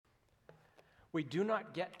We do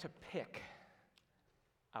not get to pick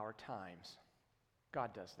our times.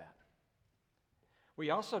 God does that. We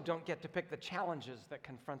also don't get to pick the challenges that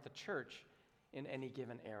confront the church in any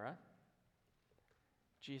given era.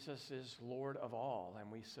 Jesus is Lord of all, and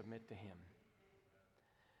we submit to him.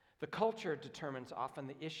 The culture determines often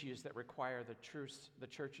the issues that require the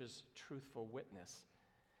church's truthful witness.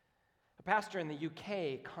 A pastor in the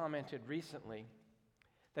UK commented recently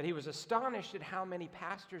that he was astonished at how many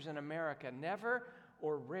pastors in America never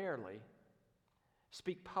or rarely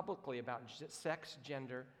speak publicly about sex,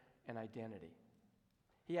 gender, and identity.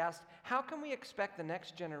 He asked, how can we expect the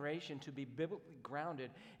next generation to be biblically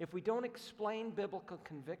grounded if we don't explain biblical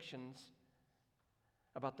convictions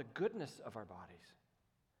about the goodness of our bodies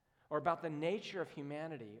or about the nature of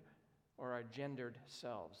humanity or our gendered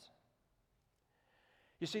selves?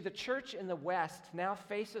 You see, the church in the West now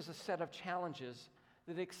faces a set of challenges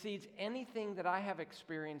that exceeds anything that I have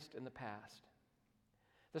experienced in the past.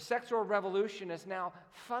 The sexual revolution is now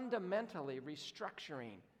fundamentally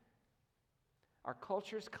restructuring our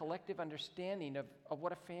culture's collective understanding of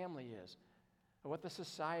what a family is, of what the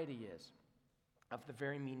society is, of the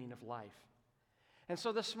very meaning of life. And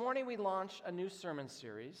so this morning we launch a new sermon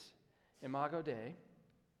series, Imago Dei,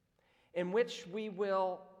 in which we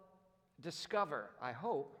will discover, I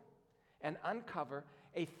hope, and uncover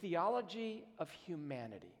a theology of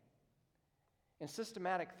humanity. In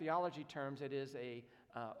systematic theology terms, it is a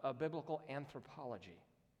biblical anthropology.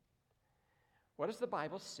 What does the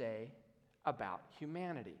Bible say about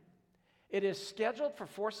humanity? It is scheduled for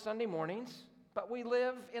 4 Sunday mornings, but we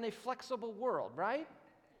live in a flexible world, right?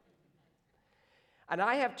 And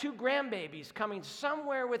I have 2 grandbabies coming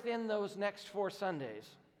somewhere within those next 4 Sundays.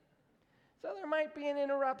 So there might be an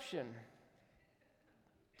interruption.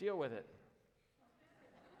 Deal with it.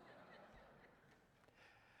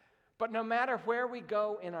 But no matter where we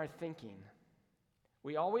go in our thinking,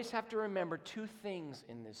 we always have to remember 2 things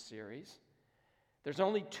in this series. There's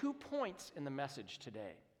only 2 points in the message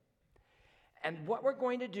today. And what we're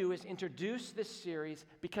going to do is introduce this series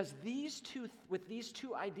because with these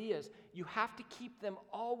two ideas, you have to keep them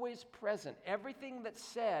always present. Everything that's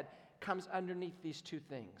said comes underneath these 2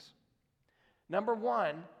 things. Number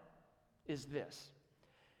 1 is this: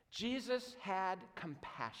 Jesus had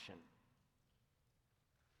compassion.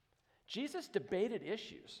 Jesus debated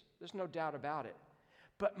issues, there's no doubt about it.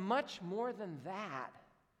 But much more than that,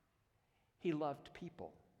 he loved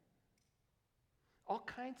people. All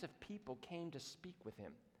kinds of people came to speak with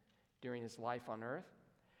him during his life on earth.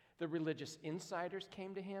 The religious insiders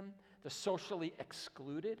came to him. The socially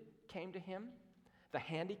excluded came to him. The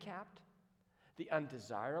handicapped, the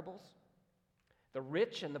undesirables, the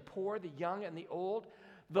rich and the poor, the young and the old.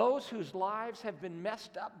 Those whose lives have been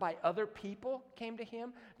messed up by other people came to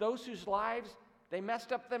him. Those whose lives they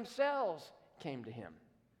messed up themselves came to him.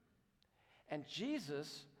 And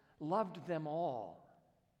Jesus loved them all.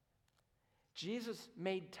 Jesus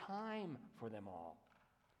made time for them all.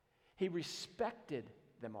 He respected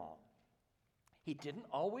them all. He didn't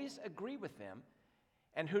always agree with them.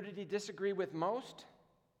 And who did he disagree with most?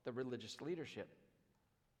 The religious leadership.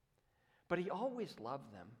 But he always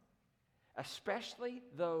loved them, especially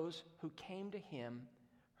those who came to him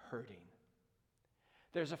hurting.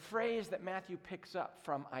 There's a phrase that Matthew picks up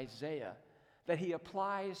from Isaiah that he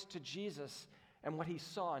applies to Jesus and what he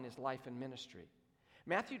saw in his life and ministry.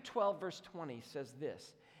 Matthew 12, verse 20 says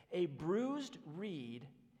this: a bruised reed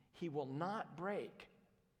he will not break,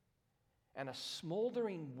 and a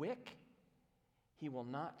smoldering wick he will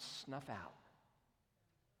not snuff out.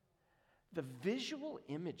 The visual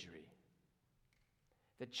imagery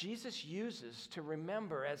that Jesus uses to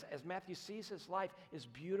remember as Matthew sees his life is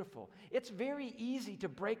beautiful. It's very easy to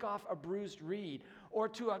break off a bruised reed or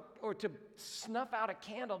to snuff out a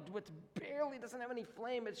candle which barely doesn't have any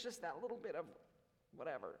flame. It's just that little bit of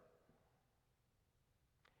whatever.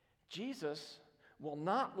 Jesus will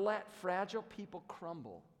not let fragile people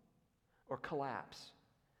crumble or collapse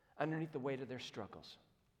underneath the weight of their struggles.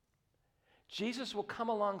 Jesus will come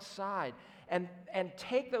alongside and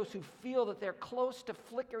take those who feel that they're close to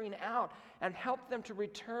flickering out and help them to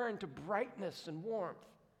return to brightness and warmth.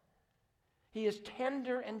 He is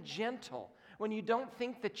tender and gentle when you don't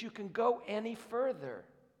think that you can go any further.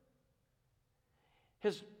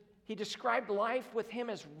 He described life with him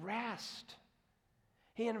as rest.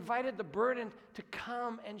 He invited the burdened to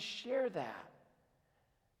come and share that.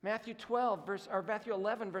 Matthew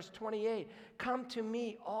 11, verse 28, come to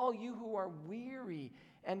me, all you who are weary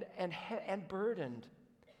and burdened,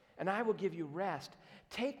 and I will give you rest.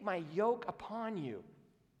 Take my yoke upon you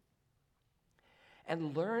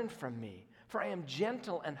and learn from me, for I am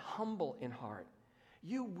gentle and humble in heart.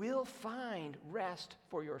 You will find rest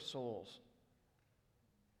for your souls.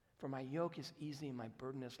 For my yoke is easy and my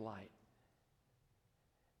burden is light.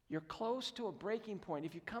 You're close to a breaking point.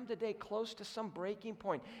 If you come today close to some breaking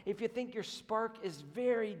point, if you think your spark is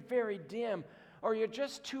very, very dim, or you're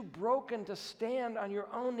just too broken to stand on your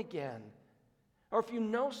own again, or if you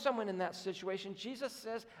know someone in that situation, Jesus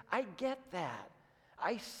says, I get that.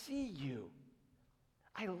 I see you.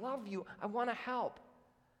 I love you. I want to help.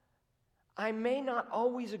 I may not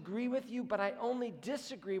always agree with you, but I only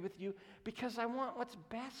disagree with you because I want what's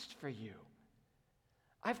best for you.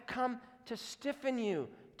 I've come to stiffen you,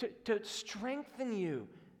 to strengthen you,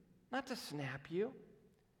 not to snap you.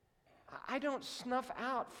 I don't snuff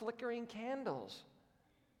out flickering candles.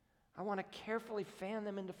 I want to carefully fan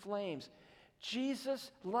them into flames.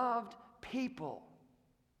 Jesus loved people.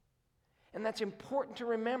 And that's important to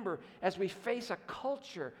remember as we face a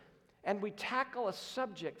culture and we tackle a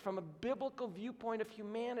subject from a biblical viewpoint of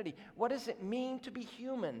humanity. What does it mean to be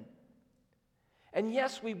human? And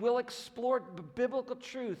yes, we will explore biblical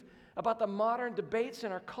truth about the modern debates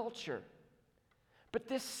in our culture. But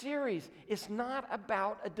this series is not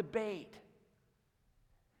about a debate.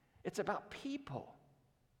 It's about people,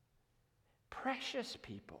 precious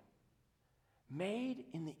people, made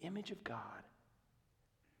in the image of God.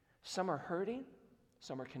 Some are hurting,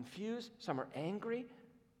 some are confused, some are angry.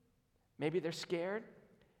 Maybe they're scared.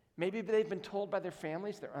 Maybe they've been told by their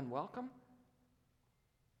families they're unwelcome.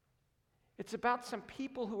 It's about some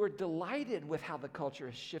people who are delighted with how the culture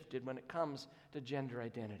has shifted when it comes to gender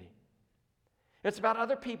identity. It's about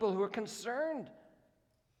other people who are concerned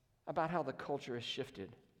about how the culture has shifted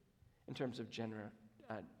in terms of gender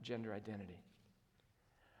identity.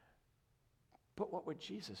 But what would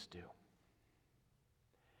Jesus do?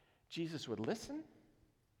 Jesus would listen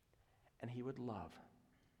and he would love.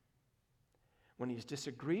 When he's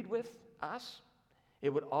disagreed with us, it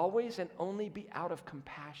would always and only be out of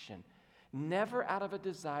compassion, never out of a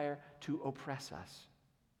desire to oppress us.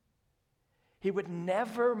 He would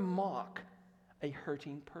never mock a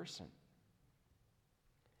hurting person.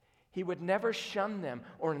 He would never shun them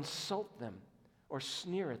or insult them or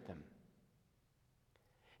sneer at them.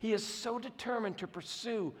 He is so determined to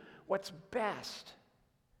pursue what's best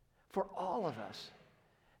for all of us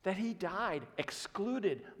that he died,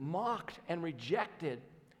 excluded, mocked, and rejected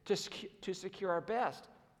to secure our best.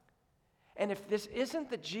 And if this isn't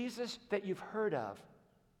the Jesus that you've heard of,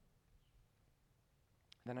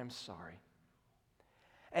 then I'm sorry.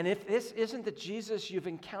 And if this isn't the Jesus you've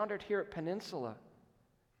encountered here at Peninsula,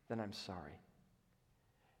 then I'm sorry.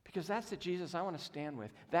 Because that's the Jesus I want to stand with.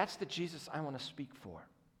 That's the Jesus I want to speak for.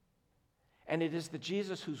 And it is the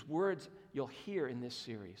Jesus whose words you'll hear in this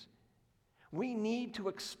series. We need to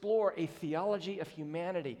explore a theology of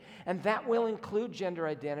humanity, and that will include gender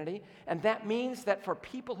identity, and that means that for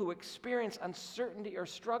people who experience uncertainty or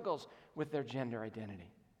struggles with their gender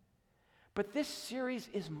identity. But this series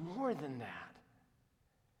is more than that.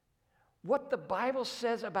 What the Bible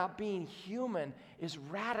says about being human is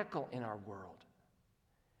radical in our world.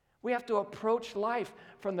 We have to approach life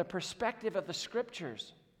from the perspective of the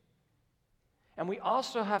Scriptures. And we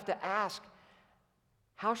also have to ask,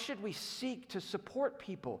 how should we seek to support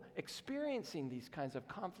people experiencing these kinds of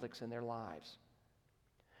conflicts in their lives?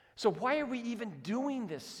 So why are we even doing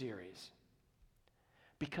this series?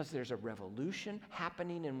 Because there's a revolution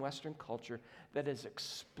happening in Western culture that is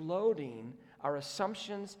exploding our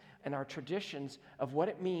assumptions and our traditions of what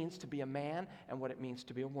it means to be a man and what it means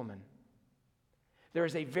to be a woman. There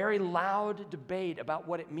is a very loud debate about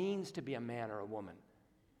what it means to be a man or a woman.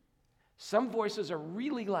 Some voices are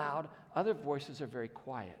really loud, other voices are very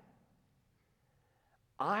quiet.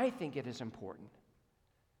 I think it is important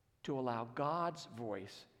to allow God's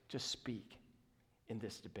voice to speak in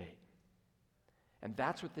this debate. And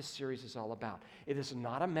that's what this series is all about. It is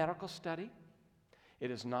not a medical study.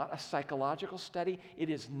 It is not a psychological study.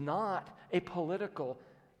 It is not a political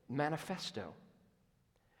manifesto.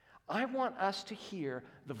 I want us to hear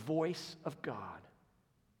the voice of God.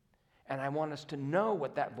 And I want us to know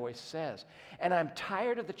what that voice says. And I'm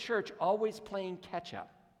tired of the church always playing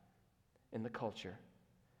catch-up in the culture.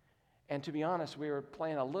 And to be honest, we are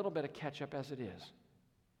playing a little bit of catch-up as it is.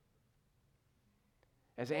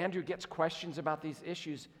 As Andrew gets questions about these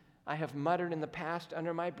issues, I have muttered in the past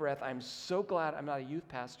under my breath, I'm so glad I'm not a youth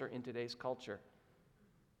pastor in today's culture.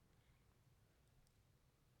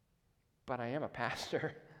 But I am a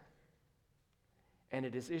pastor. And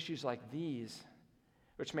it is issues like these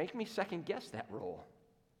which make me second-guess that role.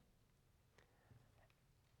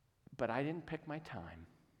 But I didn't pick my time.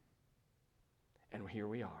 And here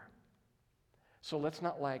we are. So let's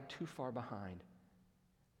not lag too far behind.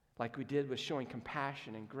 like we did with showing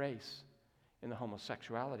compassion and grace in the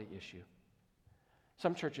homosexuality issue.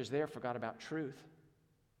 Some churches there forgot about truth.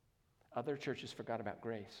 Other churches forgot about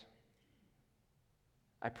grace.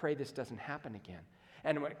 I pray this doesn't happen again.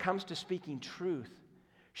 And when it comes to speaking truth,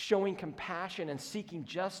 showing compassion and seeking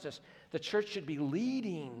justice, the church should be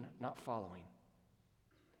leading, not following.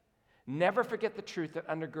 Never forget the truth that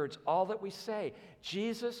undergirds all that we say.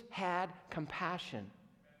 Jesus had compassion.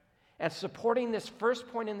 And supporting this first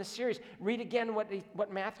point in the series, read again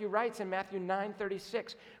what Matthew writes in Matthew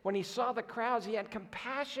 9:36. When he saw the crowds, he had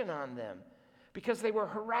compassion on them because they were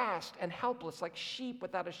harassed and helpless like sheep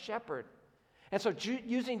without a shepherd. And so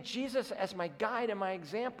using Jesus as my guide and my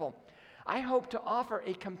example, I hope to offer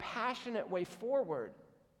a compassionate way forward,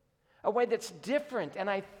 a way that's different and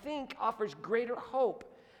I think offers greater hope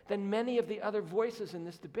than many of the other voices in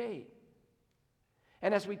this debate.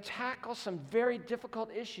 And as we tackle some very difficult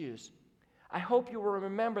issues, I hope you will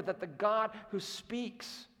remember that the God who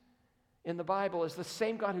speaks in the Bible is the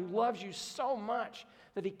same God who loves you so much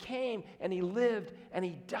that he came and he lived and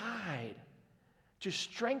he died to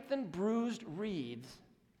strengthen bruised reeds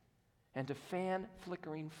and to fan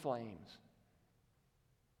flickering flames.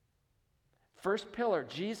 First pillar,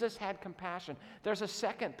 Jesus had compassion. There's a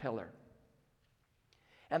second pillar.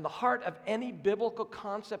 And the heart of any biblical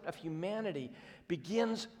concept of humanity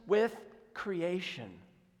begins with creation.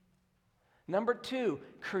 Number 2,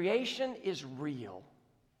 creation is real.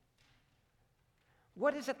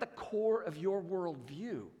 What is at the core of your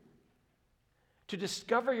worldview? To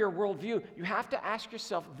discover your worldview, you have to ask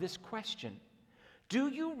yourself this question. Do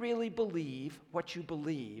you really believe what you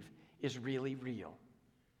believe is really real?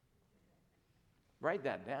 Write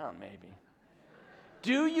that down, maybe.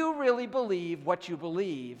 Do you really believe what you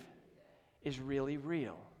believe is really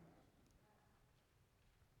real?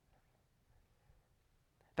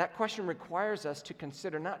 That question requires us to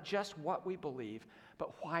consider not just what we believe,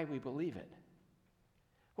 but why we believe it.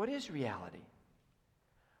 What is reality?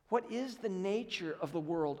 What is the nature of the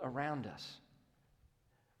world around us?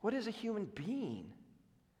 What is a human being?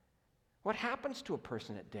 What happens to a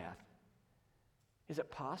person at death? Is it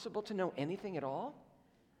possible to know anything at all?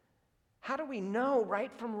 How do we know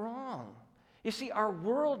right from wrong? You see, our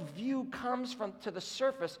worldview comes to the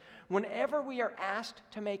surface whenever we are asked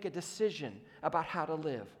to make a decision about how to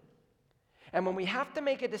live. And when we have to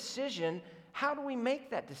make a decision, how do we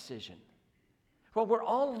make that decision? Well, we're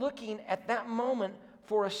all looking at that moment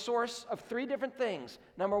for a source of 3 different things.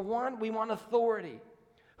 Number 1, we want authority.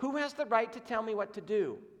 Who has the right to tell me what to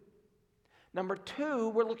do? Number 2,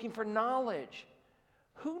 we're looking for knowledge.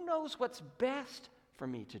 Who knows what's best for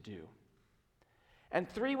me to do? And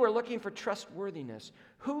 3, we're looking for trustworthiness.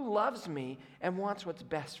 Who loves me and wants what's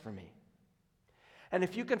best for me? And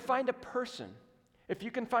if you can find a person, if you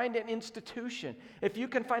can find an institution, if you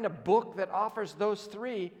can find a book that offers those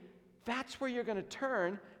 3, that's where you're going to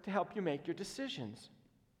turn to help you make your decisions.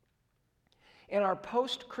 In our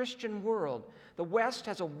post-Christian world, the West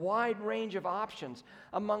has a wide range of options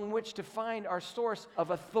among which to find our source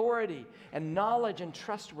of authority and knowledge and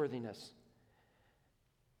trustworthiness.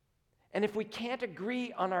 And if we can't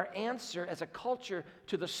agree on our answer as a culture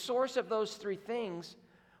to the source of those 3 things,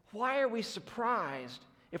 why are we surprised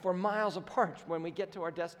if we're miles apart when we get to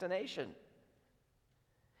our destination?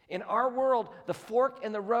 In our world, the fork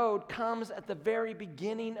in the road comes at the very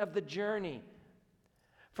beginning of the journey.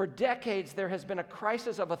 For decades, there has been a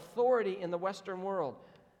crisis of authority in the Western world.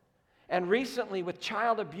 And recently, with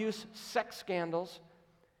child abuse, sex scandals,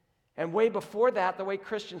 and way before that, the way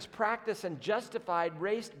Christians practiced and justified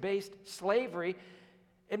race-based slavery,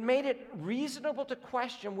 it made it reasonable to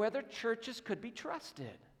question whether churches could be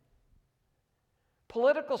trusted.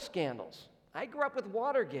 Political scandals. I grew up with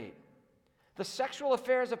Watergate. The sexual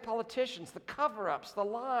affairs of politicians, the cover-ups, the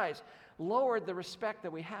lies, lowered the respect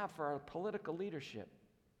that we have for our political leadership.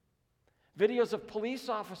 Videos of police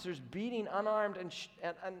officers beating unarmed and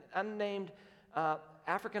unnamed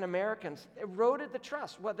African Americans eroded the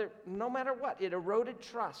trust, no matter what, it eroded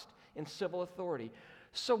trust in civil authority.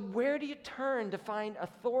 So where do you turn to find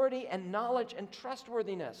authority and knowledge and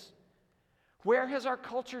trustworthiness? Where has our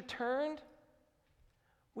culture turned?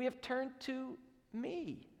 We have turned to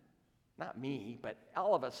me. Not me, but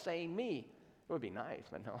all of us saying me. It would be nice,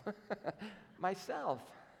 but no. Myself.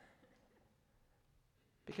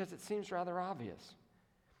 Because it seems rather obvious.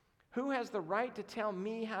 Who has the right to tell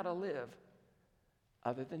me how to live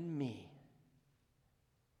other than me?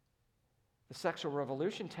 The sexual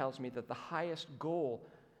revolution tells me that the highest goal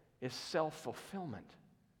is self-fulfillment.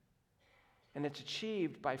 And it's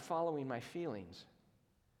achieved by following my feelings.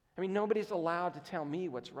 I mean, nobody's allowed to tell me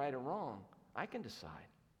what's right or wrong. I can decide.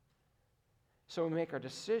 So we make our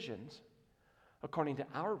decisions according to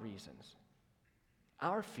our reasons,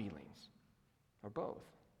 our feelings, or both.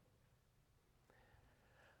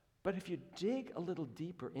 But if you dig a little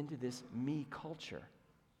deeper into this me culture,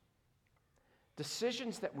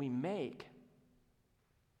 decisions that we make,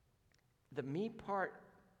 the me part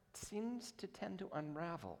seems to tend to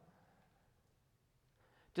unravel.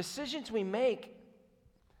 Decisions we make,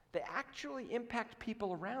 they actually impact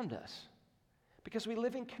people around us because we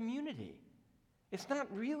live in community. It's not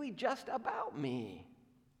really just about me.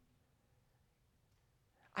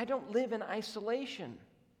 I don't live in isolation.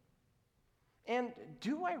 And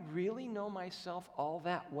do I really know myself all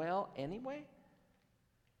that well anyway?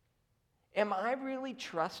 Am I really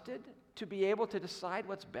trusted to be able to decide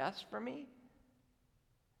what's best for me?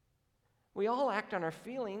 We all act on our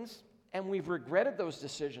feelings, and we've regretted those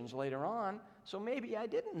decisions later on, so maybe I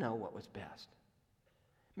didn't know what was best.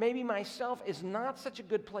 Maybe myself is not such a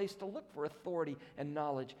good place to look for authority and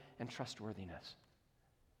knowledge and trustworthiness.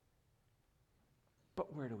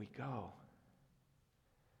 But where do we go?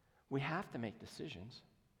 We have to make decisions.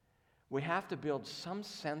 We have to build some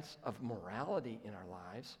sense of morality in our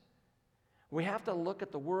lives. We have to look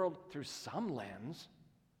at the world through some lens.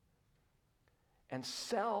 And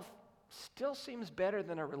self still seems better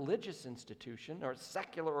than a religious institution or a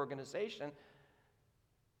secular organization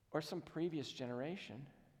or some previous generation.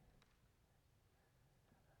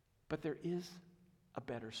 But there is a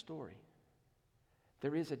better story.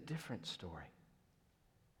 There is a different story.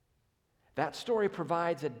 That story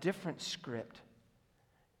provides a different script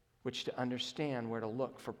which to understand where to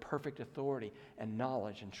look for perfect authority and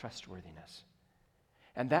knowledge and trustworthiness.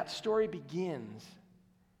 And that story begins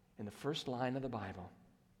in the first line of the Bible.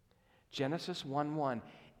 Genesis 1:1,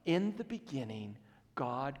 in the beginning,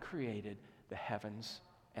 God created the heavens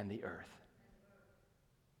and the earth.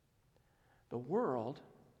 The world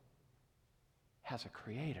has a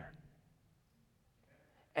creator.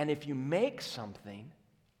 And if you make something,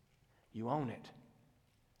 you own it.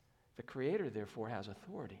 The creator, therefore, has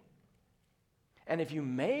authority. And if you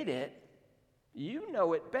made it, you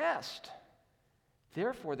know it best.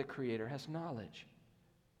 Therefore, the creator has knowledge.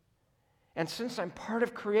 And since I'm part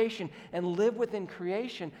of creation and live within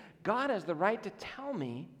creation, God has the right to tell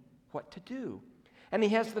me what to do. And he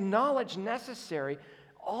has the knowledge necessary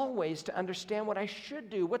always to understand what I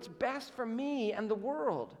should do, what's best for me and the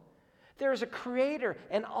world. There is a creator,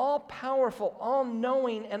 an all-powerful,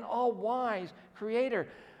 all-knowing, and all-wise creator.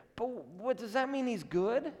 But what does that mean he's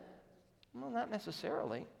good? Well, not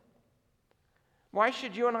necessarily. Why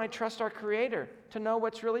should you and I trust our creator to know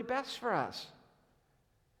what's really best for us?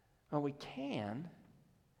 Well, we can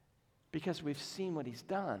because we've seen what he's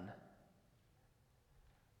done.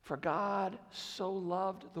 For God so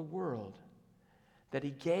loved the world that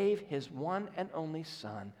he gave his one and only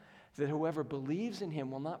Son, that whoever believes in him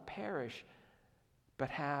will not perish, but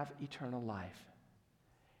have eternal life.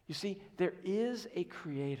 You see, there is a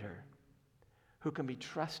creator who can be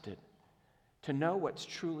trusted to know what's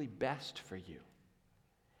truly best for you.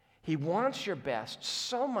 He wants your best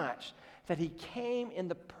so much that he came in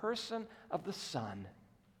the person of the Son,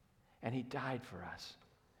 and he died for us.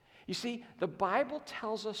 You see, the Bible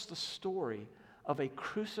tells us the story of a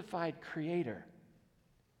crucified creator.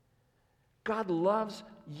 God loves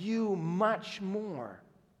you much more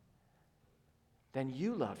than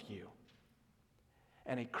you love you.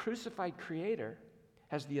 And a crucified creator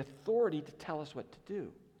has the authority to tell us what to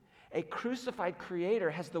do. A crucified creator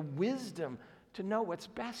has the wisdom to know what's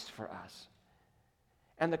best for us.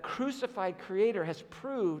 And the crucified creator has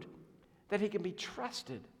proved that he can be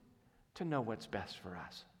trusted to know what's best for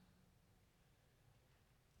us.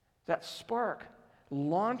 That spark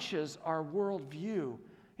launches our worldview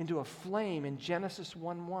into a flame in Genesis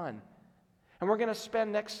 1:1. And we're going to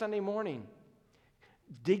spend next Sunday morning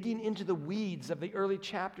digging into the weeds of the early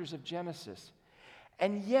chapters of Genesis.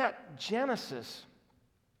 And yet, Genesis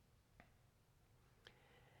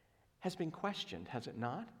has been questioned, has it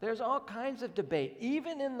not? There's all kinds of debate,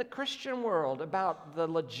 even in the Christian world, about the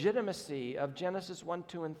legitimacy of Genesis 1,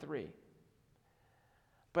 2, and 3.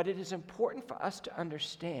 But it is important for us to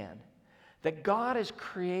understand that God as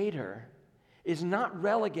creator is not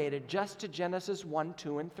relegated just to Genesis 1,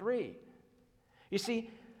 2, and 3. You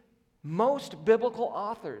see, most biblical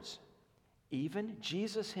authors, even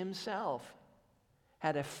Jesus himself,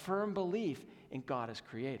 had a firm belief in God as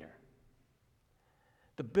creator.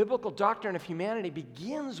 The biblical doctrine of humanity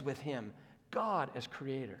begins with him, God as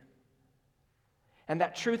creator. And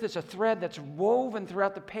that truth is a thread that's woven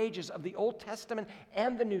throughout the pages of the Old Testament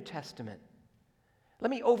and the New Testament.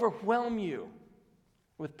 Let me overwhelm you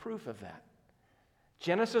with proof of that.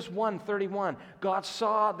 Genesis 1:31, God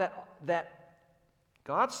saw that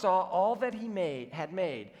God saw all that he had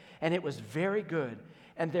made, and it was very good.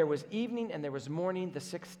 And there was evening and there was morning the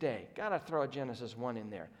sixth day. Gotta throw a Genesis 1 in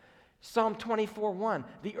there. Psalm 24:1.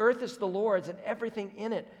 The earth is the Lord's and everything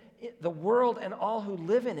in it, the world and all who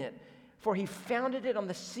live in it. For he founded it on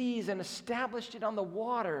the seas and established it on the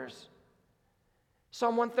waters.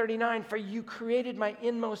 Psalm 139, for you created my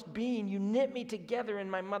inmost being. You knit me together in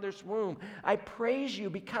my mother's womb. I praise you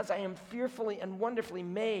because I am fearfully and wonderfully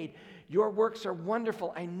made. Your works are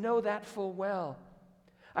wonderful. I know that full well.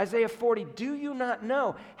 Isaiah 40, do you not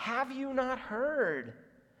know? Have you not heard?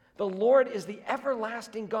 The Lord is the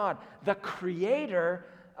everlasting God, the creator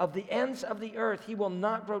of the ends of the earth. He will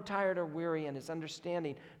not grow tired or weary, and his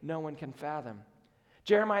understanding no one can fathom.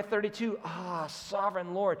 Jeremiah 32,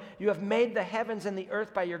 sovereign Lord, you have made the heavens and the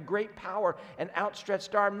earth by your great power and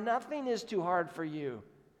outstretched arm. Nothing is too hard for you.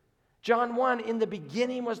 John 1, in the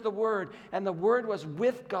beginning was the Word, and the Word was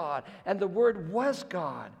with God, and the Word was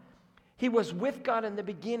God. He was with God in the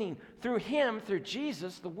beginning. Through him, through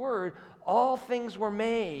Jesus, the Word, all things were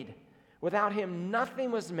made. Without him,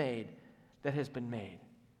 nothing was made that has been made.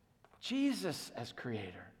 Jesus as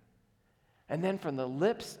creator. And then from the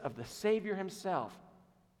lips of the Savior himself,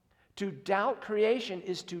 to doubt creation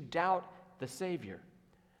is to doubt the Savior.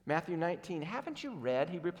 Matthew 19, haven't you read,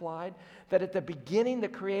 he replied, that at the beginning the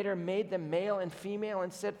Creator made them male and female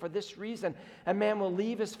and said, for this reason a man will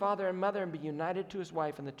leave his father and mother and be united to his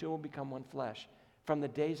wife, and the two will become one flesh, from the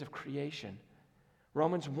days of creation.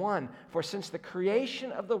 Romans 1, for since the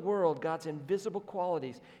creation of the world, God's invisible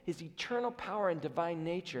qualities, his eternal power and divine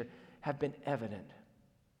nature have been evident,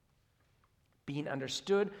 being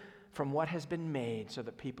understood from what has been made, so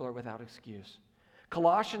that people are without excuse.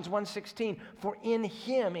 Colossians 1:16, for in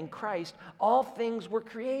him, in Christ, all things were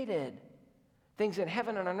created. Things in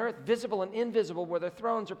heaven and on earth, visible and invisible, whether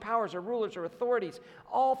thrones or powers or rulers or authorities.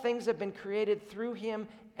 All things have been created through him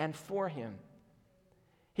and for him.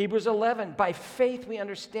 Hebrews 11, by faith we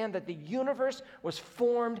understand that the universe was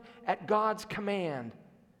formed at God's command,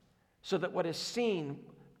 so that what is seen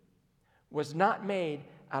was not made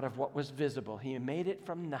out of what was visible. He made it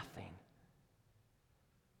from nothing.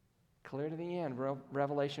 Clear to the end,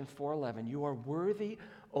 Revelation 4:11. You are worthy,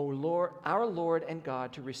 O Lord, our Lord and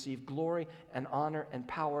God, to receive glory and honor and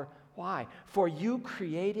power. Why? For you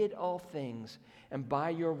created all things, and by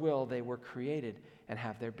your will they were created and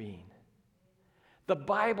have their being. The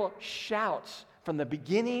Bible shouts from the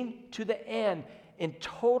beginning to the end in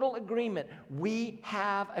total agreement. We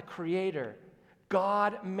have a creator.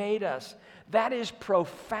 God made us. That is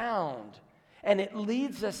profound, and it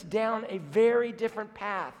leads us down a very different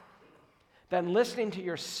path than listening to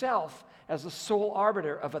yourself as the sole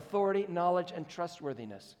arbiter of authority, knowledge, and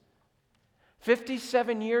trustworthiness.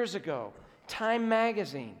 57 years ago, Time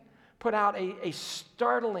magazine put out a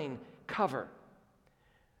startling cover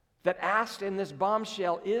that asked in this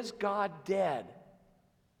bombshell, is God dead?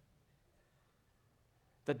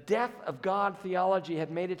 The death of God theology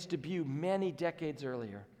had made its debut many decades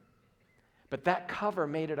earlier. But that cover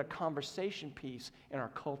made it a conversation piece in our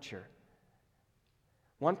culture.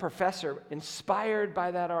 One professor, inspired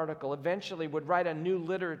by that article, eventually would write a new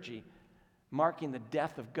liturgy marking the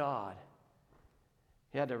death of God.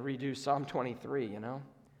 He had to redo Psalm 23,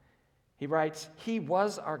 He writes, he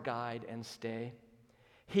was our guide and stay.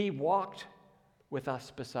 He walked with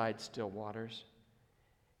us beside still waters.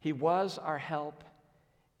 He was our help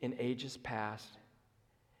in ages past.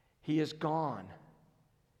 He is gone.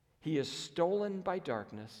 He is stolen by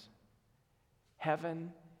darkness.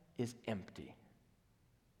 Heaven is empty.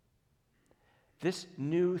 This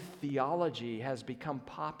new theology has become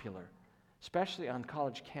popular, especially on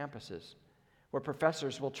college campuses, where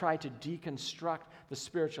professors will try to deconstruct the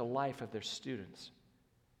spiritual life of their students.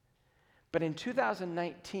 But in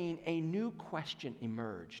 2019, a new question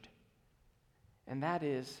emerged, and that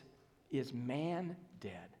is man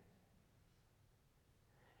dead?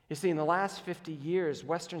 You see, in the last 50 years,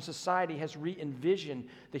 Western society has re-envisioned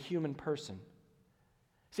the human person.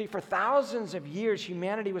 See, for thousands of years,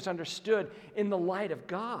 humanity was understood in the light of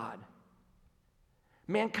God.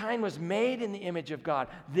 Mankind was made in the image of God.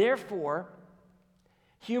 Therefore,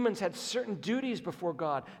 humans had certain duties before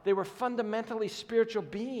God. They were fundamentally spiritual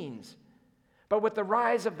beings. But with the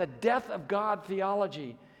rise of the death of God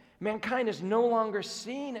theology, mankind is no longer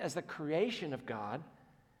seen as the creation of God.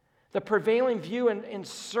 The prevailing view in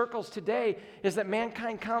circles today is that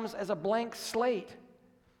mankind comes as a blank slate.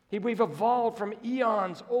 We've evolved from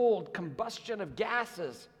eons old combustion of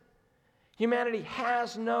gases. Humanity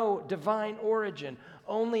has no divine origin,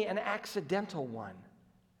 only an accidental one.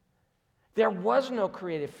 There was no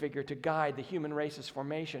creative figure to guide the human race's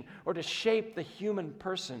formation or to shape the human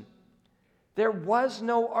person. There was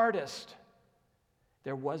no artist.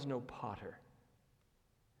 There was no potter.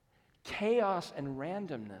 Chaos and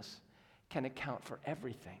randomness can account for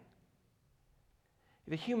everything.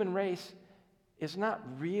 The human race is not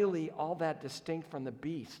really all that distinct from the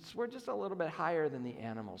beasts. We're just a little bit higher than the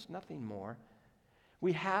animals, nothing more.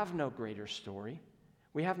 We have no greater story.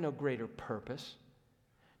 We have no greater purpose.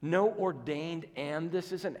 No ordained end.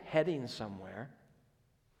 This isn't heading somewhere.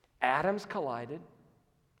 Atoms collided,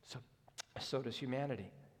 so does humanity.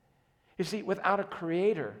 You see, without a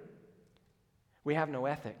creator, we have no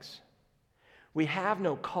ethics. We have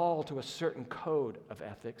no call to a certain code of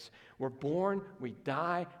ethics. We're born, we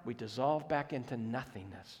die, we dissolve back into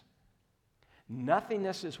nothingness.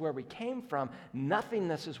 Nothingness is where we came from.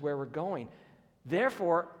 Nothingness is where we're going.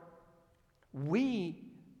 Therefore, we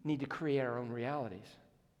need to create our own realities.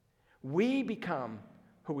 We become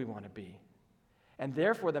who we want to be. And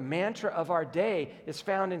therefore, the mantra of our day is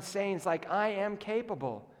found in sayings like, I am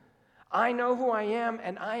capable. I know who I am,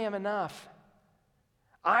 and I am enough.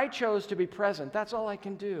 I chose to be present. That's all I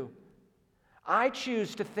can do. I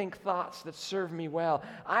choose to think thoughts that serve me well.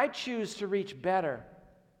 I choose to reach better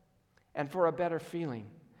and for a better feeling.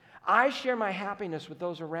 I share my happiness with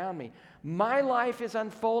those around me. My life is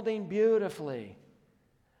unfolding beautifully.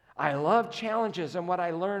 I love challenges and what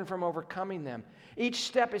I learn from overcoming them. Each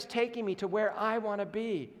step is taking me to where I want to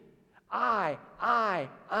be. I.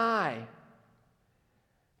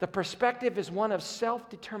 The perspective is one of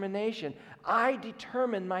self-determination. I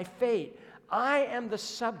determine my fate. I am the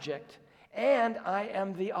subject and I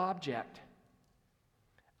am the object.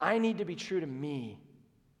 I need to be true to me.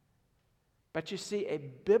 But you see, a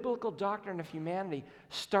biblical doctrine of humanity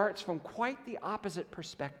starts from quite the opposite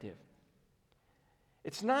perspective.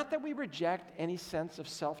 It's not that we reject any sense of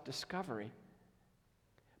self-discovery,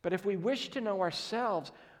 but if we wish to know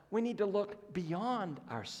ourselves, we need to look beyond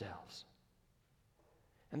ourselves.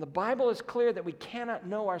 And the Bible is clear that we cannot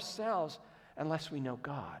know ourselves unless we know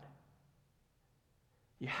God.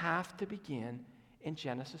 You have to begin in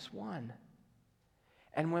Genesis 1.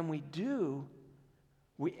 And when we do,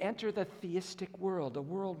 we enter the theistic world, the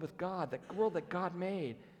world with God, the world that God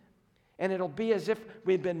made. And it'll be as if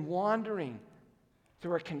we've been wandering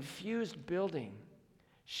through a confused building,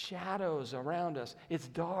 shadows around us. It's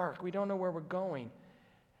dark. We don't know where we're going.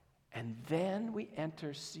 And then we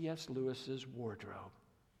enter C.S. Lewis's wardrobe.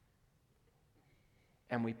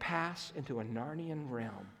 And we pass into a Narnian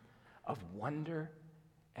realm of wonder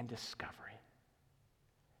and discovery.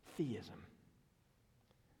 Theism.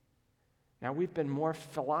 Now, we've been more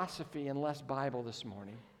philosophy and less Bible this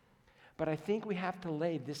morning, but I think we have to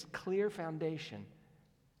lay this clear foundation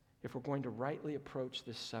if we're going to rightly approach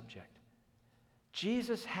this subject.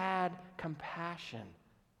 Jesus had compassion,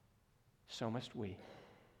 so must we.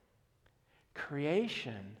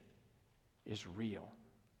 Creation is real,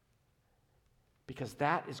 because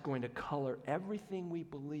that is going to color everything we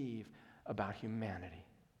believe about humanity.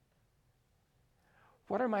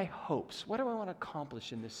 What are my hopes? What do I want to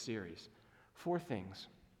accomplish in this series? 4 things.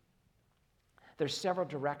 There's several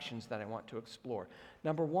directions that I want to explore.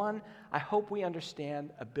 Number 1, I hope we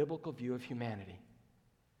understand a biblical view of humanity.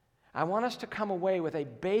 I want us to come away with a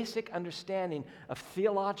basic understanding of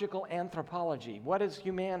theological anthropology. What is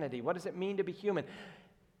humanity? What does it mean to be human?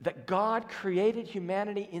 That God created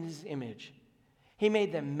humanity in His image. He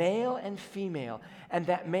made them male and female, and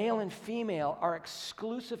that male and female are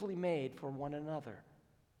exclusively made for one another.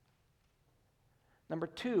 Number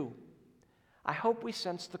 2, I hope we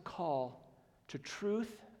sense the call to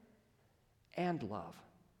truth and love.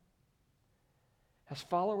 As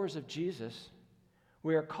followers of Jesus,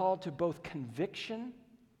 we are called to both conviction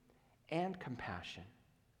and compassion.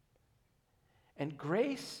 And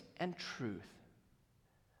grace and truth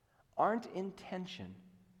aren't in tension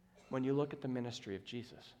when you look at the ministry of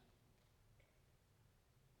Jesus.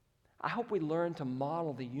 I hope we learn to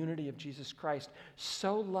model the unity of Jesus Christ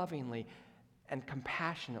so lovingly and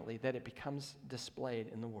compassionately that it becomes displayed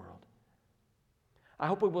in the world. I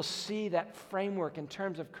hope we will see that framework in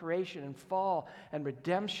terms of creation and fall and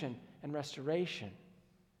redemption and restoration.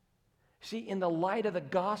 See, in the light of the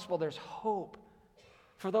gospel, there's hope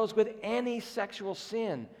for those with any sexual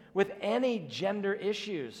sin, with any gender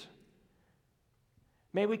issues.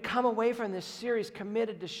 May we come away from this series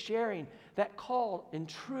committed to sharing that call in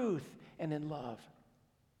truth and in love.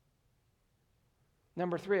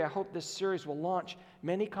 Number 3, I hope this series will launch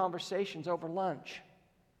many conversations over lunch.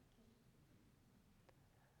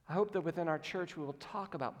 I hope that within our church we will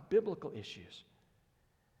talk about biblical issues.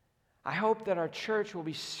 I hope that our church will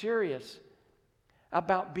be serious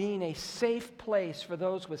about being a safe place for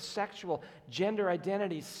those with sexual, gender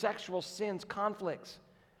identities, sexual sins, conflicts,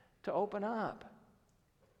 to open up,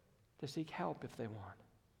 to seek help if they want.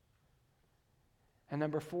 And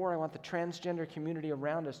number 4, I want the transgender community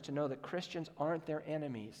around us to know that Christians aren't their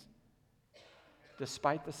enemies,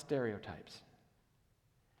 despite the stereotypes.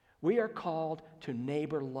 We are called to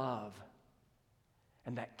neighbor love,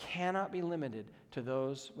 and that cannot be limited to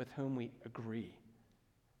those with whom we agree.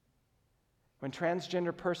 When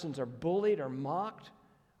transgender persons are bullied or mocked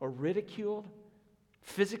or ridiculed,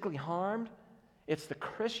 physically harmed, it's the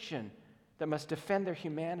Christian that must defend their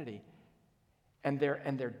humanity and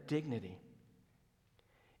their dignity.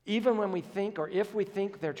 Even when we think, or if we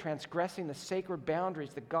think, they're transgressing the sacred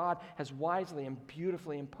boundaries that God has wisely and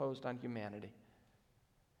beautifully imposed on humanity,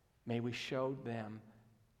 may we show them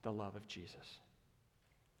the love of Jesus.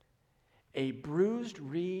 A bruised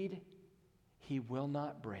reed he will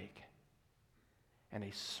not break, and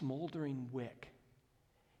a smoldering wick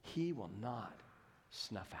he will not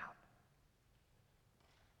snuff out.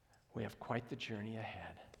 We have quite the journey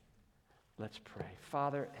ahead. Let's pray.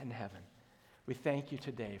 Father in heaven, we thank you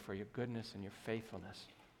today for your goodness and your faithfulness.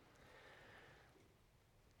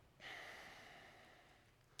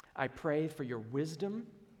 I pray for your wisdom,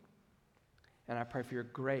 and I pray for your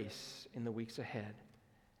grace in the weeks ahead,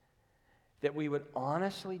 that we would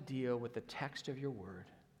honestly deal with the text of your word,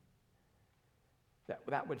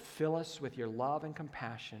 that would fill us with your love and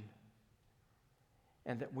compassion,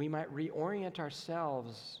 and that we might reorient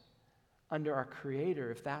ourselves under our Creator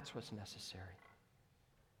if that's what's necessary.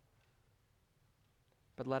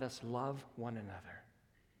 But let us love one another,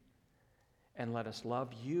 and let us love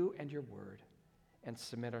you and your word, and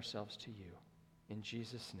submit ourselves to you. In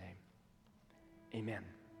Jesus' name, amen.